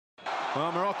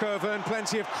Well, Morocco have earned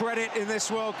plenty of credit in this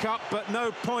World Cup, but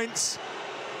no points.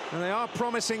 And they are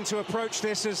promising to approach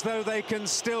this as though they can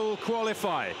still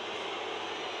qualify.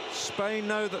 Spain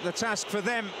know that the task for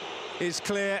them is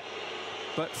clear,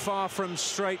 but far from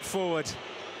straightforward.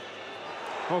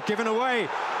 Oh, given away.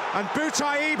 And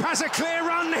Boutaïb has a clear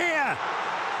run here.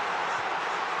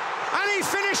 And he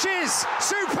finishes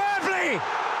superbly.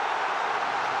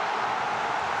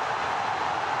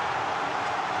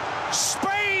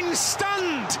 Spain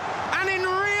stunned and in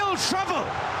real trouble.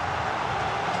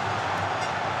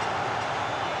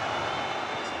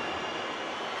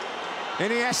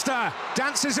 Iniesta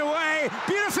dances away,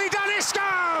 beautifully done, Isco!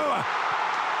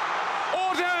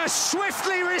 Order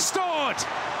swiftly restored.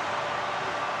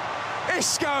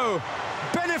 Isco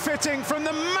benefiting from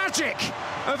the magic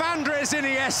of Andres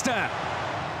Iniesta.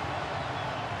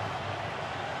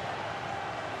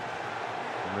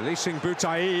 Releasing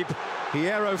Boutaïb,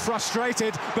 Hierro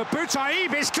frustrated, but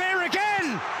Boutaïb is clear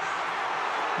again!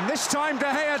 And this time De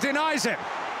Gea denies it.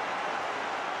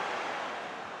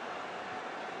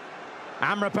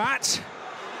 Amrabat.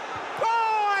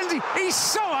 Oh, and he's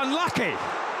so unlucky.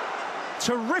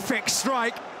 Terrific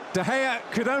strike. De Gea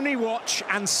could only watch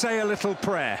and say a little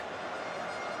prayer.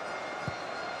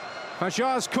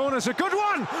 Fajar's corner's a good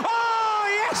one.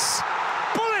 Oh, yes!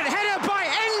 Bullet header by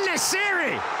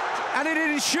En-Nesyri. And it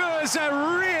ensures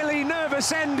a really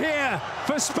nervous end here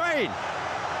for Spain.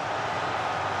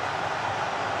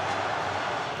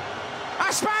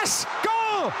 Aspas,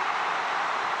 goal!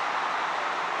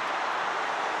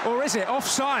 Or is it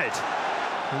offside?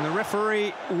 And the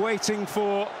referee waiting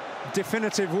for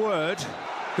definitive word.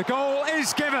 The goal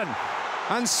is given,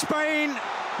 and Spain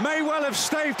may well have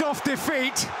staved off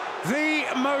defeat. The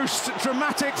most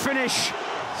dramatic finish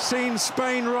seen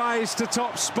Spain rise to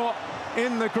top spot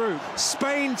in the group.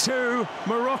 Spain 2,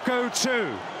 Morocco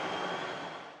 2.